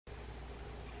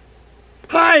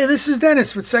Hi, this is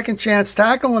Dennis with Second Chance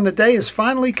Tackle, and the day has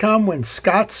finally come when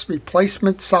Scott's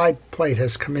replacement side plate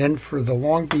has come in for the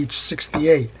Long Beach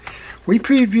 68. We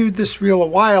previewed this reel a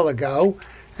while ago,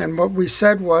 and what we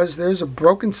said was there's a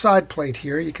broken side plate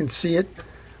here. You can see it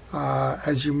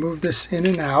as you move this in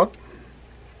and out.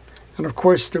 And of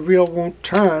course the reel won't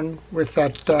turn with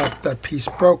that piece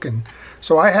broken.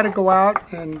 So I had to go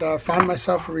out and find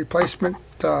myself a replacement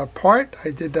part. I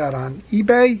did that on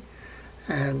eBay.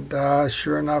 And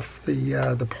sure enough,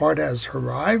 the part has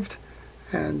arrived,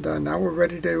 and now we're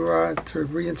ready to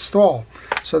reinstall.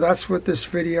 So that's what this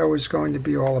video is going to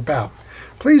be all about.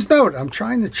 Please note, I'm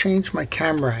trying to change my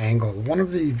camera angle. One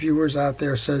of the viewers out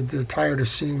there said they're tired of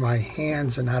seeing my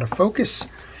hands and out of focus.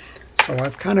 So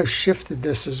I've kind of shifted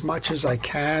this as much as I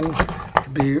can to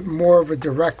be more of a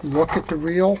direct look at the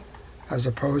reel as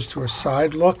opposed to a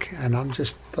side look. And I'm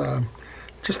just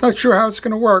not sure how it's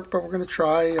going to work, but we're going to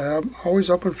try. I'm always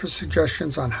open for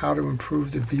suggestions on how to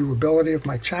improve the viewability of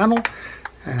my channel,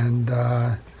 and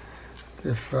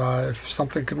if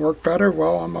something can work better,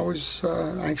 well, I'm always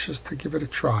anxious to give it a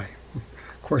try.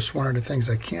 Of course, one of the things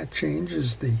I can't change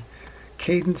is the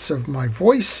cadence of my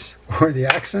voice or the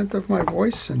accent of my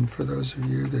voice, and for those of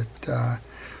you that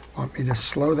want me to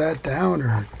slow that down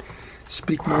or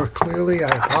speak more clearly, I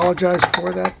apologize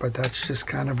for that, but that's just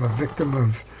kind of a victim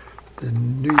of the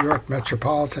New York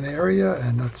metropolitan area,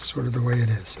 and that's sort of the way it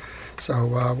is.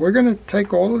 So we're going to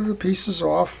take all of the pieces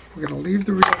off. We're going to leave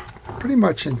the reel pretty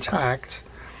much intact,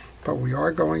 but we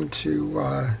are going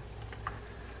to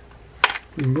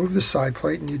remove the side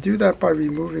plate, and you do that by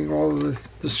removing all of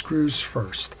the screws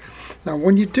first. Now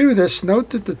when you do this, note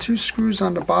that the two screws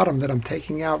on the bottom that I'm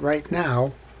taking out right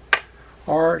now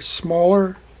are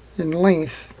smaller in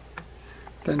length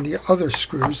than the other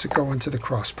screws that go into the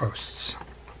cross posts.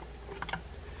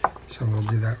 So we'll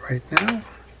do that right now.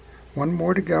 One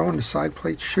more to go and the side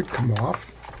plate should come off.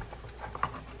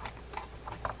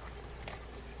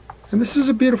 And this is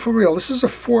a beautiful reel. This is a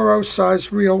 4.0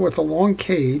 size reel with a long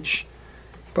cage,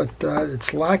 but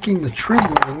it's lacking the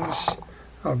trim rings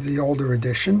of the older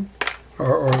edition,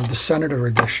 or the Senator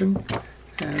edition.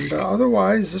 And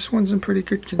otherwise, this one's in pretty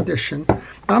good condition.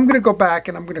 Now, I'm going to go back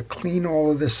and I'm going to clean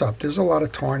all of this up. There's a lot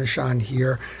of tarnish on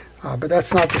here. But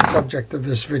that's not the subject of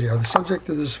this video. The subject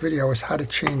of this video is how to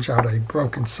change out a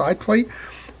broken side plate.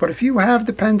 But if you have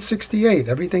the Penn 68,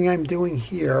 everything I'm doing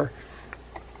here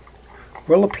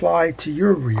will apply to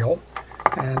your reel.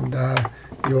 And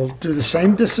you'll do the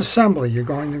same disassembly. You're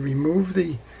going to remove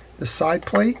the side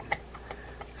plate,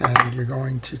 and you're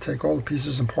going to take all the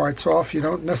pieces and parts off. You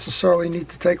don't necessarily need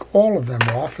to take all of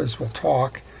them off, as we'll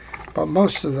talk, but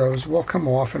most of those will come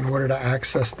off in order to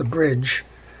access the bridge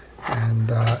and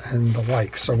the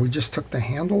like. So we just took the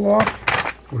handle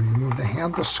off. We removed the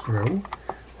handle screw.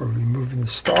 We're removing the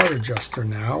star adjuster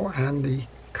now and the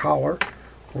collar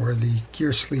or the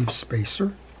gear sleeve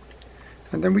spacer.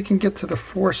 And then we can get to the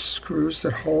 4 screws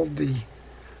that hold the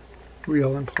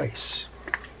reel in place.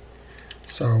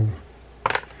 So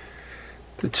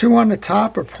the 2 on the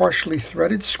top are partially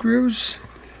threaded screws.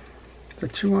 The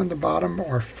 2 on the bottom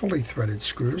are fully threaded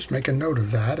screws. Make a note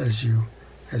of that as you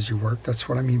work. That's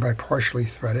what I mean by partially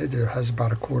threaded. It has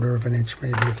about 1/4 inch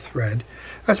maybe of thread.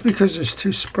 That's because there's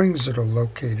 2 springs that are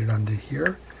located under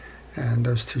here, and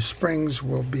those 2 springs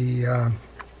will be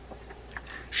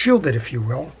shielded, if you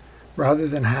will, rather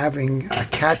than having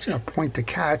a point to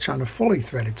catch on a fully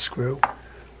threaded screw,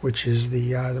 which is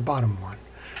the bottom one.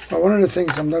 But one of the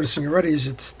things I'm noticing already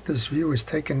is this view has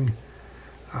taken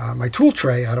my tool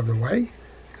tray out of the way.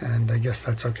 And I guess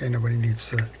that's okay. Nobody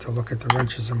needs to look at the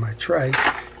wrenches in my tray.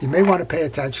 You may want to pay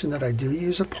attention that I do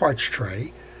use a parts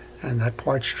tray, and that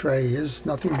parts tray is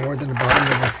nothing more than the bottom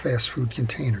of a fast food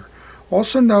container.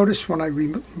 Also notice when I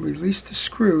release the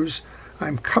screws,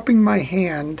 I'm cupping my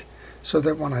hand so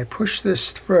that when I push this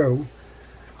through,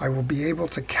 I will be able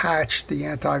to catch the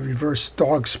anti-reverse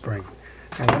dog spring.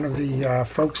 And one of the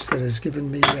folks that has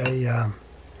given me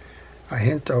a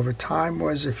hint over time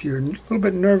was, if you're a little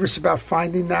bit nervous about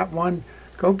finding that one,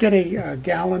 go get a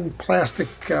gallon plastic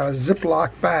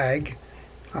Ziploc bag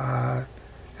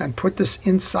and put this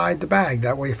inside the bag.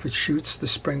 That way if it shoots, the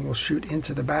spring will shoot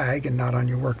into the bag and not on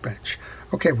your workbench.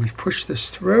 Okay, we've pushed this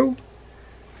through,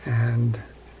 and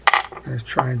I'm going to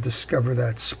try and discover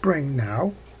that spring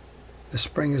now. The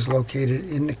spring is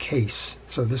located in the case.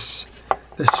 So this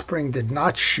spring did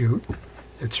not shoot.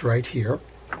 It's right here.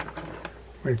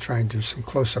 I'm going to try and do some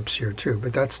close-ups here too,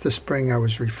 but that's the spring I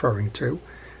was referring to.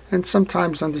 And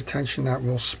sometimes under tension that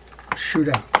will shoot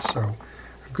out. So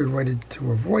a good way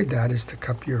to avoid that is to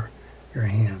cup your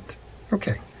hand.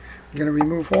 Okay, I'm going to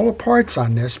remove all the parts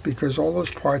on this because all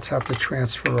those parts have to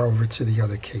transfer over to the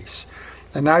other case.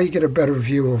 And now you get a better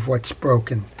view of what's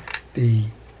broken. The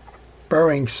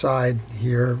bearing side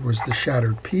here was the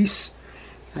shattered piece,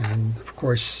 and of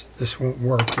course this won't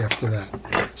work after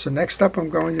that. So next up I'm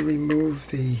going to remove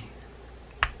the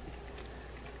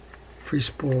free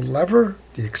spool lever,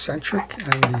 the eccentric,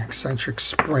 and the eccentric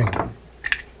spring.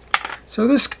 So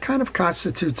this kind of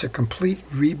constitutes a complete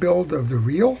rebuild of the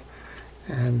reel,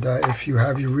 and if you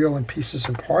have your reel in pieces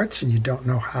and parts and you don't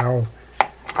know how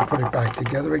to put it back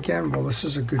together again, well, this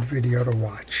is a good video to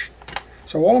watch.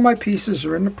 So all of my pieces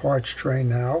are in the parts tray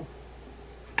now,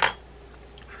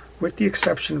 with the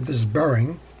exception of this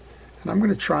bearing, and I'm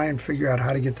going to try and figure out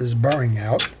how to get this bearing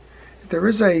out. There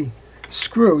is a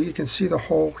screw, you can see the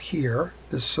hole here,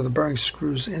 so the bearing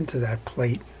screws into that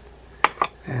plate,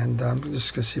 and I'm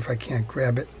just going to see if I can't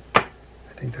grab it. I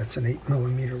think that's an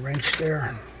 8mm wrench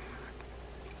there.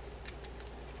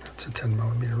 That's a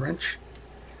 10mm wrench,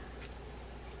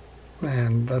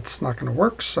 and that's not going to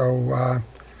work, so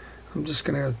I'm just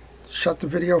going to shut the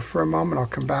video for a moment. I'll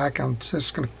come back. I'm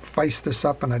just going to vise this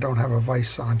up, and I don't have a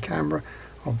vise on camera.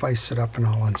 I'll vise it up and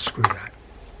I'll unscrew that.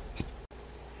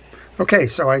 Okay,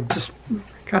 so I just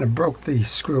kind of broke the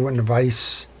screw in the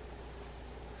vise,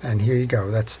 and here you go.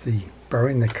 That's the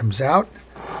bearing that comes out.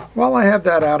 While I have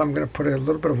that out, I'm going to put a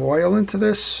little bit of oil into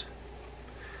this,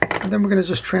 and then we're going to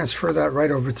just transfer that right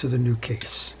over to the new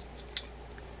case.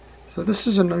 So this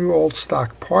is a new old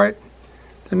stock part.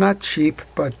 They're not cheap,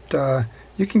 but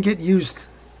you can get used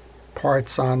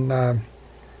parts on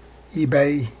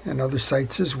eBay and other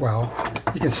sites as well.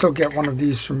 You can still get one of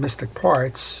these from Mystic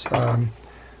Parts,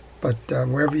 but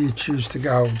wherever you choose to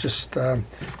go, just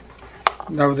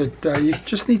know that you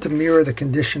just need to mirror the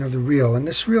condition of the reel. And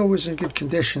this reel was in good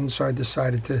condition, so I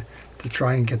decided to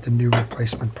try and get the new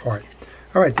replacement part.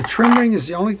 All right, the trim ring is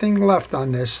the only thing left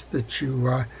on this that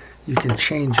you can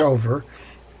change over.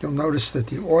 You'll notice that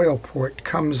the oil port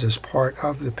comes as part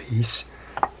of the piece,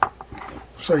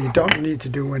 so you don't need to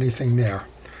do anything there.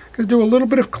 I'm going to do a little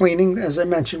bit of cleaning. As I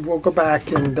mentioned, we'll go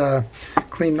back and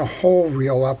clean the whole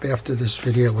reel up after this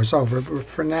video is over. But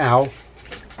for now,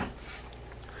 I'm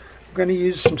going to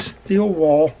use some steel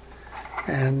wool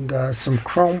and some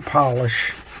chrome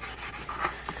polish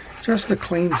just to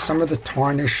clean some of the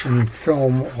tarnish and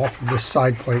film off of the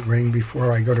side plate ring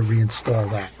before I go to reinstall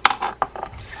that.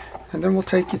 And then we'll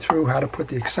take you through how to put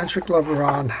the eccentric lever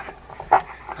on,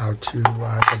 how to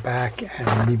go back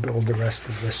and rebuild the rest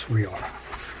of this reel.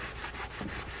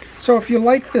 So if you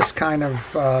like this kind of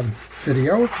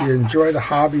video, if you enjoy the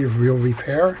hobby of reel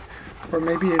repair, or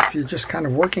maybe if you're just kind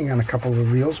of working on a couple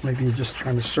of reels, maybe you're just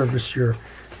trying to service your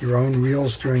own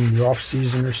reels during the off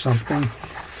season or something,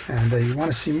 and you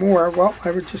want to see more, well,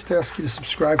 I would just ask you to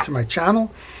subscribe to my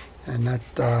channel, and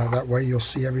that way you'll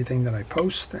see everything that I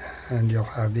post, and you'll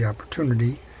have the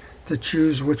opportunity to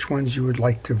choose which ones you would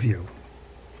like to view.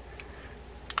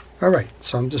 Alright,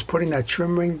 so I'm just putting that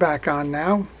trim ring back on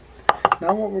now.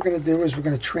 Now what we're going to do is we're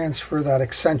going to transfer that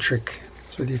eccentric.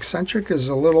 So the eccentric is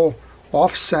a little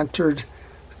off-centered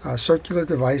circular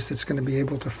device that's going to be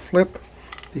able to flip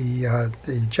the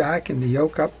jack and the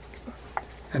yoke up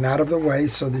and out of the way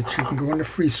so that you can go into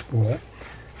free spool.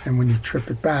 And when you trip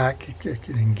it back, it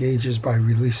engages by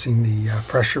releasing the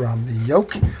pressure on the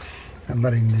yoke and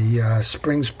letting the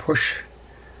springs push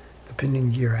the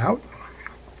pinion gear out.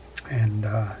 And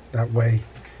that way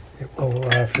it will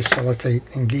facilitate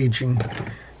engaging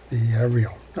the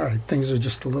reel. Alright, things are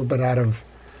just a little bit out of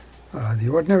the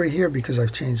ordinary here because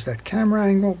I've changed that camera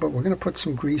angle, but we're going to put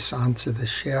some grease onto the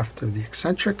shaft of the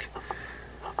eccentric.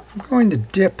 I'm going to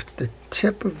dip the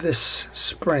tip of this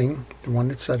spring, the one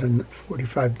that's at a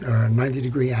 90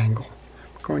 degree angle.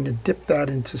 I'm going to dip that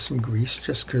into some grease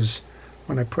just because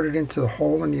when I put it into the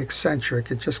hole in the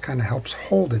eccentric, it just kind of helps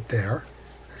hold it there.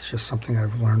 It's just something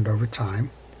I've learned over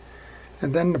time.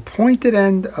 And then the pointed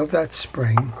end of that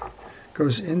spring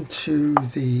goes into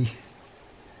the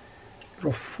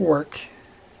little fork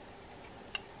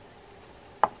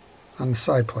on the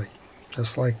side plate,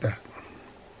 just like that.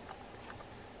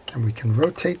 And we can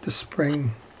rotate the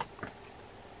spring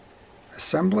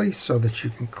assembly so that you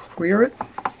can clear it.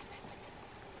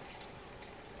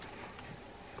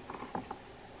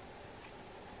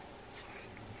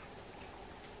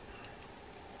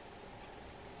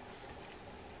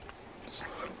 Just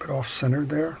a little bit off-centered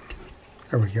there.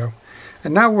 There we go.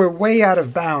 And now we're way out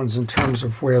of bounds in terms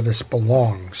of where this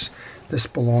belongs. This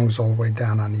belongs all the way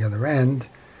down on the other end.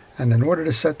 And in order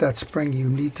to set that spring, you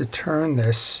need to turn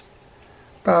this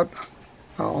about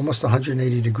almost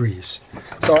 180 degrees.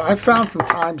 So I've found from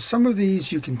time some of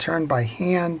these you can turn by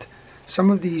hand, Some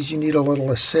of these you need a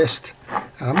little assist,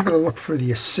 and I'm going to look for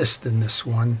the assist in this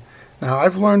one. Now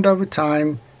I've learned over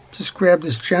time, just grab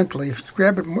this gently. If you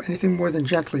grab it anything more than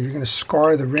gently, you're going to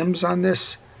scar the rims on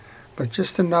this, but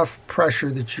just enough pressure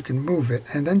that you can move it,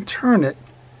 and then turn it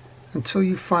until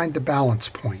you find the balance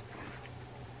point.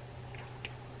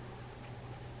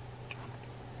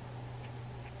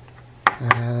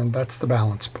 And that's the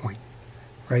balance point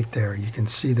right there. You can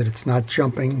see that it's not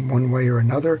jumping one way or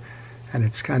another, and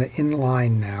it's kind of in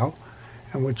line now.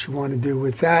 And what you want to do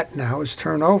with that now is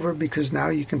turn over, because now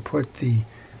you can put the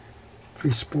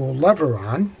free spool lever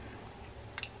on.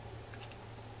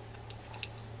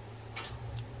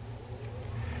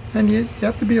 And you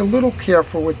have to be a little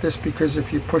careful with this, because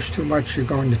if you push too much, you're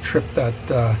going to trip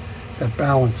that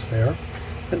balance there.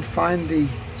 And find the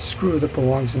screw that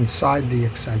belongs inside the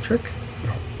eccentric.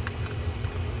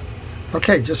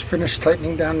 Okay, just finished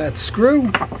tightening down that screw.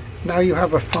 Now you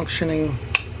have a functioning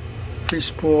free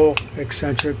spool,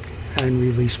 eccentric, and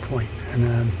release point.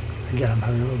 And again, I'm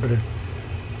having a little bit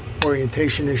of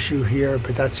orientation issue here,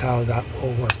 but that's how that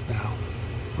will work now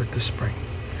with the spring.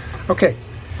 Okay,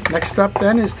 next up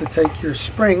then is to take your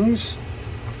springs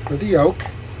for the yoke,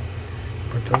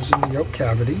 put those in the yoke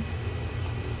cavity.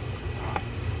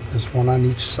 There's one on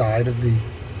each side of the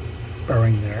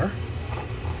bearing there.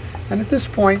 And at this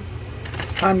point,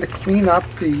 it's time to clean up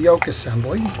the yoke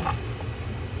assembly.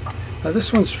 Now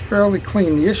this one's fairly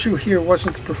clean. The issue here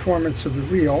wasn't the performance of the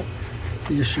reel.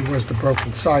 The issue was the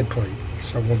broken side plate.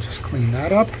 So we'll just clean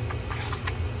that up.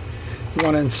 You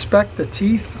want to inspect the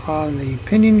teeth on the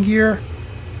pinion gear.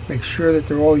 Make sure that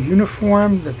they're all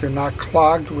uniform, that they're not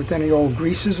clogged with any old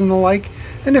greases and the like.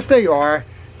 And if they are,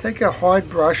 take a hard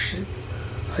brush.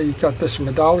 You got this from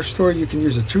a dollar store. You can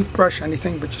use a toothbrush,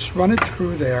 anything, but just run it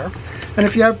through there. And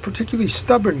if you have particularly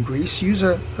stubborn grease, use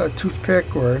a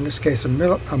toothpick, or in this case a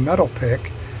metal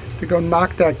pick, to go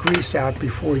knock that grease out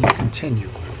before you continue.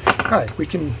 All right, we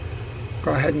can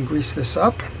go ahead and grease this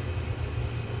up.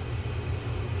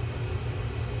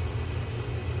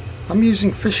 I'm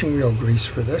using fishing reel grease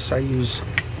for this. I use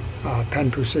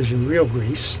Penn Precision reel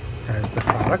grease as the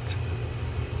product.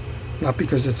 Not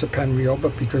because it's a Penn reel,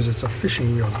 but because it's a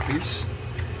fishing reel grease.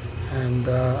 And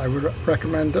I would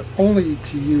recommend only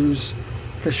to use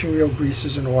fishing reel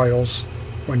greases and oils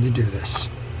when you do this.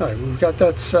 All right, we've got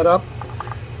that set up.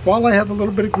 While I have a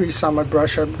little bit of grease on my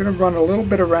brush, I'm going to run a little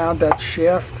bit around that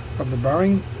shaft of the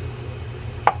bearing.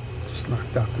 Just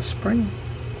knocked out the spring.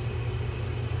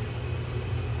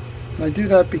 And I do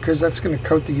that because that's going to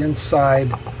coat the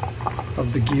inside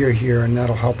of the gear here, and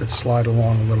that'll help it slide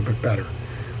along a little bit better.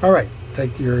 All right,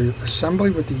 take your assembly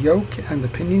with the yoke and the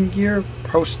pinion gear,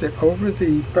 post it over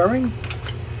the bearing.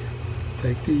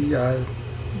 Take the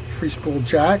free spool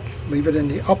jack, leave it in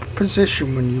the up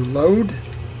position when you load,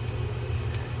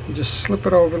 and just slip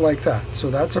it over like that.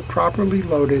 So that's a properly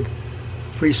loaded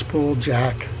free spool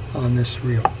jack on this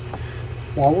reel.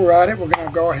 While we're at it, we're going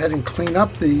to go ahead and clean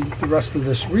up the rest of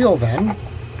this reel then.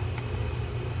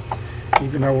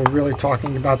 Even though we're really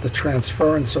talking about the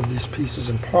transference of these pieces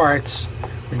and parts,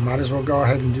 we might as well go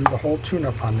ahead and do the whole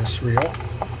tune-up on this reel,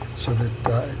 so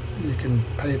that you can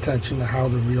pay attention to how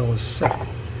the reel is set.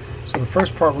 So the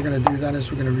first part we're going to do then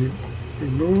is we're going to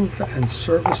remove and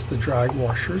service the drag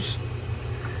washers.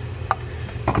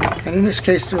 And in this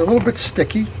case, they're a little bit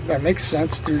sticky. That makes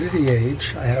sense due to the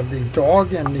age. I have the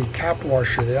dog and the cap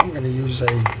washer there. I'm going to use a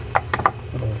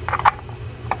little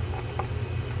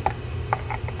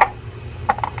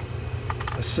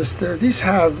assist there. These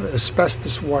have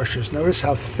asbestos washers. Notice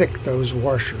how thick those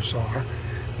washers are.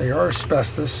 They are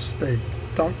asbestos. They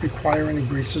don't require any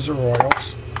greases or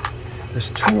oils.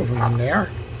 There's two of them in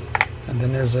there, and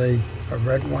then there's a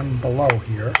red one below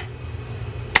here.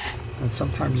 And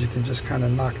sometimes you can just kind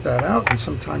of knock that out, and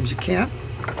sometimes you can't.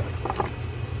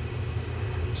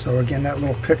 So again, that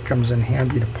little pick comes in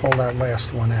handy to pull that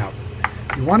last one out.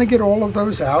 You want to get all of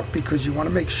those out because you want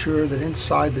to make sure that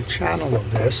inside the channel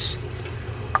of this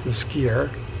gear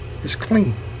is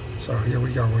clean. So here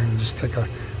we go. We're going to just take a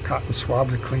cotton swab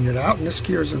to clean it out, and this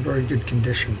gear is in very good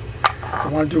condition. I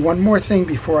want to do one more thing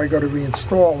before I go to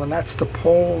reinstall, and that's to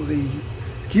pull the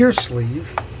gear sleeve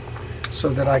so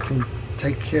that I can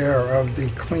take care of the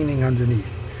cleaning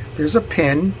underneath. There's a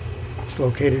pin. It's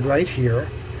located right here,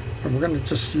 and we're going to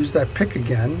just use that pick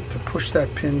again to push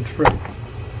that pin through.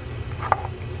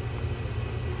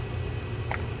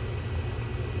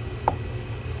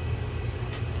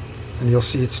 And you'll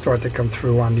see it start to come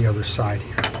through on the other side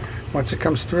here. Once it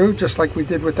comes through, just like we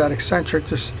did with that eccentric,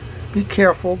 just be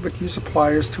careful, but use the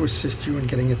pliers to assist you in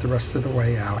getting it the rest of the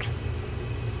way out.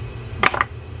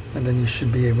 And then you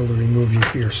should be able to remove your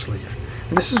gear sleeve.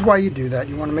 And this is why you do that.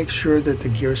 You want to make sure that the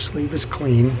gear sleeve is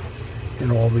clean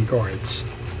in all regards.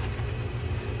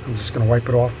 I'm just going to wipe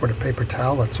it off with a paper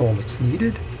towel. That's all that's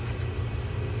needed.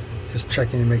 Just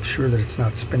checking to make sure that it's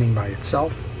not spinning by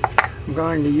itself. I'm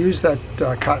going to use that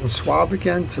cotton swab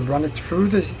again to run it through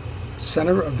the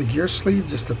center of the gear sleeve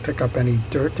just to pick up any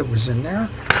dirt that was in there.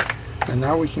 And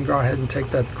now we can go ahead and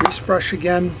take that grease brush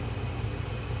again,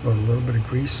 load a little bit of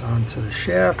grease onto the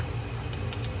shaft,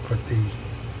 put the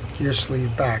gear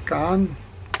sleeve back on.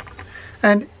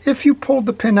 And if you pulled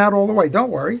the pin out all the way, don't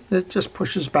worry, it just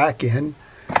pushes back in.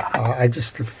 I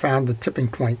just have found the tipping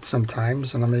point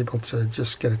sometimes, and I'm able to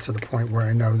just get it to the point where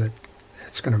I know that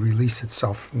it's going to release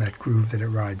itself from that groove that it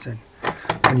rides in.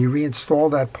 When you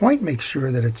reinstall that point, make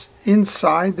sure that it's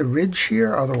inside the ridge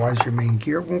here, otherwise your main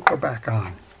gear won't go back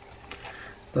on.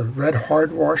 The red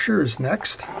hard washer is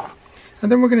next.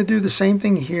 And then we're going to do the same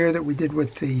thing here that we did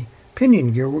with the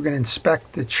pinion gear. We're going to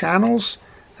inspect the channels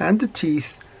and the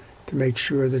teeth to make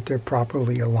sure that they're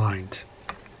properly aligned.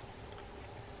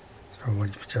 So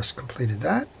we've just completed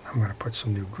that. I'm going to put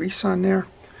some new grease on there.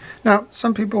 Now,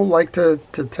 some people like to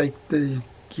take the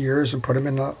gears and put them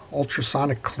in the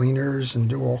ultrasonic cleaners and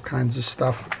do all kinds of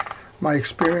stuff. My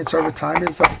experience over time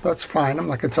is that's fine. I'm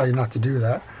not going to tell you not to do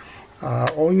that.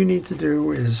 All you need to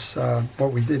do is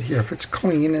what we did here. If it's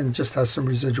clean and just has some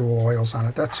residual oils on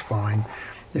it, that's fine.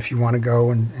 If you want to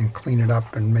go and clean it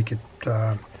up and make it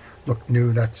look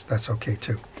new, that's okay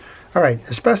too. All right,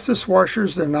 asbestos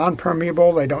washers, they're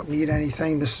non-permeable. They don't need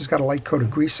anything. This has got a light coat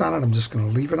of grease on it. I'm just going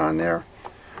to leave it on there.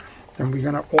 Then we're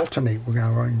going to alternate. We're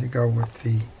going to go with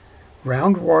the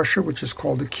round washer, which is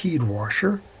called a keyed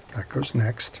washer. That goes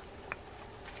next.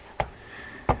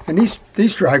 And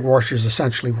these drag washers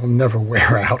essentially will never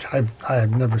wear out. I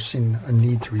have never seen a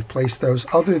need to replace those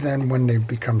other than when they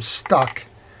become stuck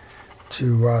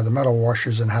to the metal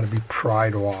washers and had to be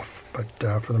pried off.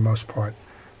 But for the most part,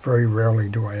 very rarely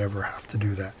do I ever have to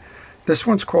do that. This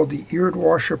one's called the eared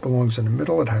washer. It belongs in the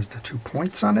middle. It has the 2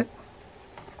 points on it.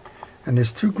 And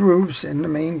there's 2 grooves in the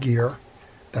main gear.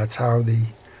 That's how the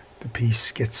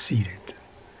piece gets seated.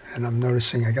 And I'm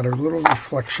noticing I got a little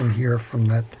reflection here from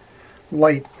that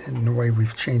light in the way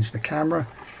we've changed the camera.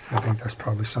 I think that's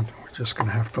probably something we're just going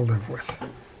to have to live with.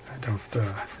 I don't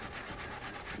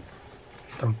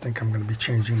think I'm going to be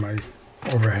changing my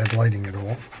overhead lighting at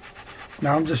all.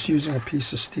 Now I'm just using a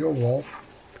piece of steel wool.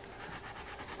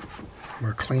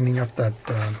 We're cleaning up that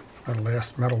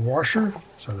last metal washer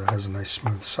so that it has a nice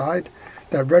smooth side.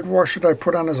 That red washer that I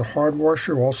put on is a hard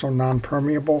washer, also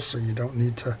non-permeable, so you don't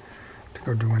need to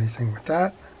go do anything with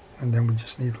that. And then we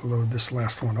just need to load this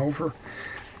last one over.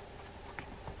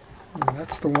 And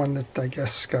that's the one that I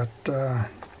guess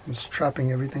was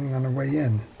trapping everything on the way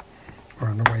in, or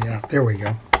on the way out. There we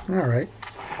go. All right.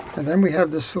 And then we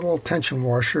have this little tension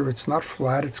washer. It's not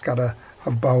flat. It's got a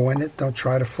bow in it. Don't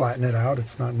try to flatten it out.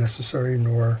 It's not necessary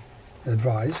nor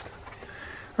advised.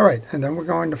 All right. And then we're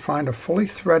going to find a fully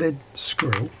threaded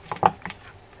screw.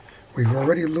 We've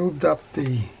already lubed up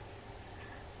the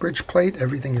bridge plate.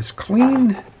 Everything is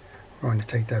clean. We're going to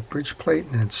take that bridge plate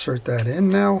and insert that in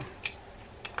now.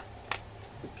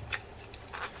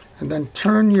 And then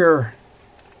turn your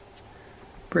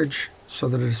bridge so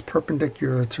that it is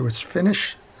perpendicular to its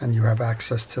finish, and you have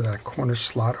access to that corner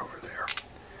slot over there.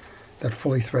 That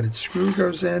fully threaded screw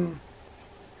goes in.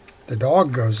 The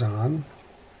dog goes on.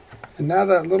 And now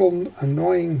that little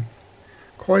annoying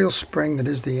coil spring that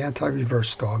is the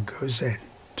anti-reverse dog goes in.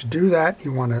 To do that,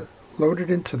 you want to load it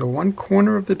into the one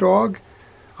corner of the dog.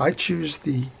 I choose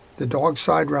the dog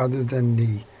side rather than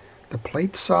the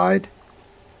plate side.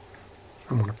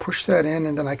 I'm going to push that in,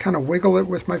 and then I kind of wiggle it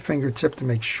with my fingertip to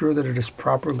make sure that it is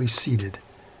properly seated.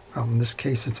 In this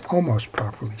case, it's almost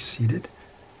properly seated.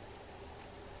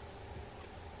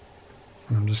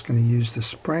 And I'm just going to use the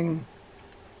spring.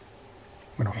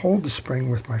 I'm going to hold the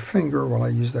spring with my finger while I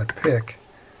use that pick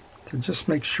to just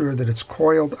make sure that it's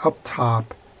coiled up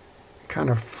top, kind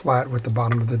of flat with the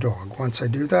bottom of the dog. Once I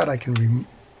do that, I can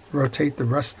rotate the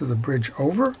rest of the bridge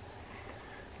over.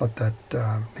 Let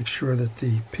that make sure that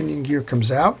the pinion gear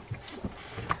comes out,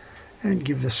 and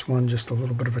give this one just a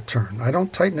little bit of a turn. I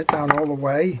don't tighten it down all the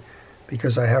way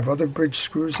because I have other bridge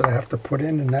screws that I have to put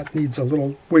in, and that needs a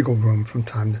little wiggle room from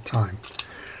time to time.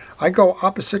 I go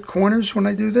opposite corners when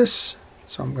I do this,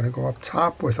 so I'm going to go up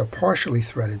top with a partially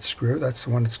threaded screw. That's the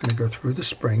one that's going to go through the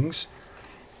springs.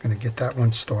 I'm going to get that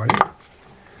one started. And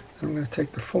I'm going to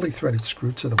take the fully threaded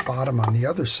screw to the bottom on the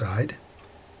other side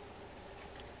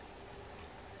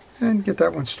and get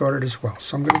that one started as well.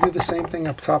 So I'm going to do the same thing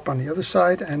up top on the other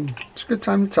side, and it's a good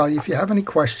time to tell you if you have any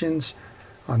questions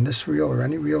on this reel or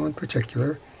any reel in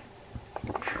particular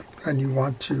and you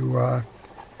want to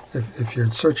if you're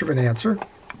in search of an answer,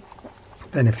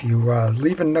 then if you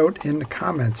leave a note in the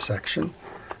comments section,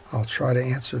 I'll try to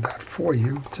answer that for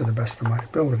you to the best of my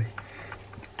ability.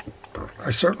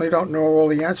 I certainly don't know all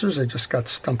the answers. I just got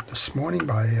stumped this morning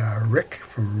by Rick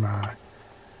from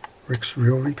Rick's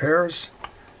Reel Repairs,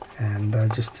 and I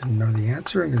just didn't know the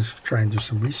answer. I'm going to try and do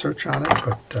some research on it,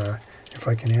 but if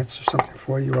I can answer something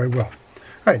for you, I will.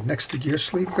 All right, next the gear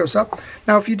sleeve goes up.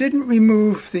 Now, if you didn't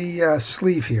remove the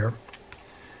sleeve here,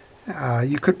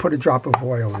 you could put a drop of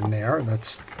oil in there.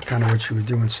 That's kind of what you would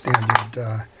do in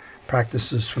standard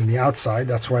practices from the outside.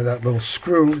 That's why that little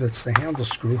screw, that's the handle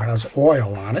screw, has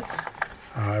oil on it.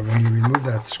 When you remove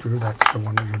that screw, that's the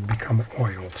one that would become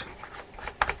oiled.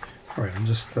 All right, I'm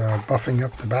just buffing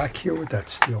up the back here with that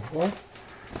steel wool.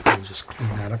 I'll just clean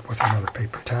that up with another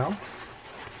paper towel.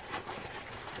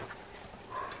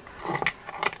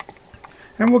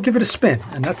 And we'll give it a spin,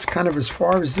 and that's kind of as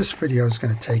far as this video is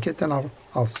going to take it. Then I'll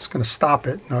just going to stop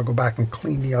it, and I'll go back and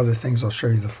clean the other things. I'll show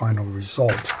you the final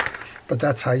result. But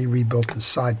that's how you rebuilt the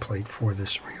side plate for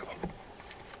this reel.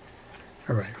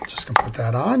 All right, I'm just going to put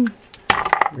that on.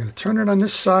 I'm going to turn it on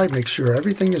this side, make sure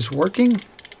everything is working.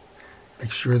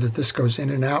 Make sure that this goes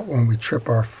in and out when we trip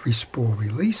our free spool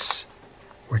release,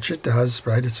 which it does,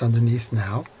 right? It's underneath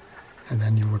now. And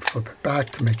then you would flip it back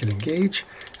to make it engage.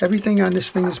 Everything on this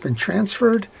thing has been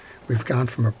transferred. We've gone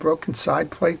from a broken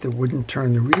side plate that wouldn't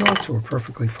turn the reel to a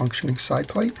perfectly functioning side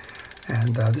plate.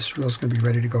 And this reel is going to be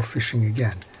ready to go fishing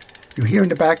again. You hear in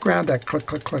the background that click,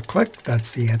 click, click, click.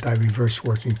 That's the anti-reverse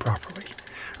working properly.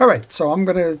 All right, so I'm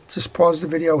going to just pause the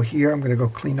video here. I'm going to go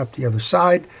clean up the other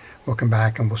side. We'll come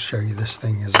back and we'll show you this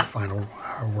thing as a final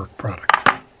work product.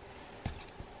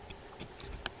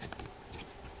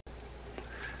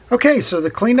 Okay, so the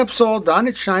cleanup's all done.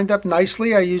 It shined up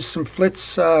nicely. I used some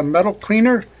Flitz metal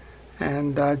cleaner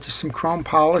and just some chrome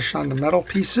polish on the metal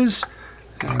pieces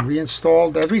and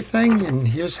reinstalled everything, and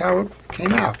here's how it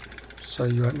came out. So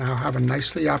you now have a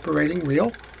nicely operating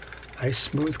reel, nice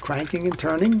smooth cranking and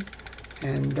turning,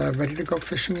 and ready to go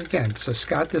fishing again. So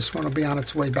Scott, this one will be on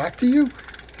its way back to you,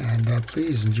 and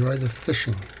please enjoy the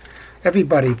fishing.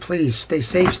 Everybody, please stay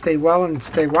safe, stay well, and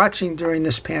stay watching during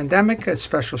this pandemic. A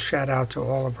special shout out to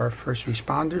all of our first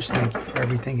responders. Thank you for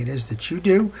everything it is that you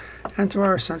do, and to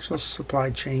our essential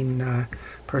supply chain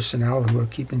personnel who are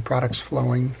keeping products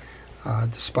flowing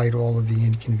despite all of the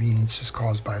inconveniences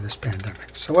caused by this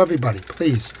pandemic. So everybody,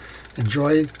 please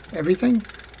enjoy everything,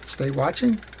 stay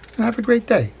watching, and have a great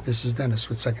day. This is Dennis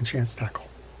with Second Chance Tackle.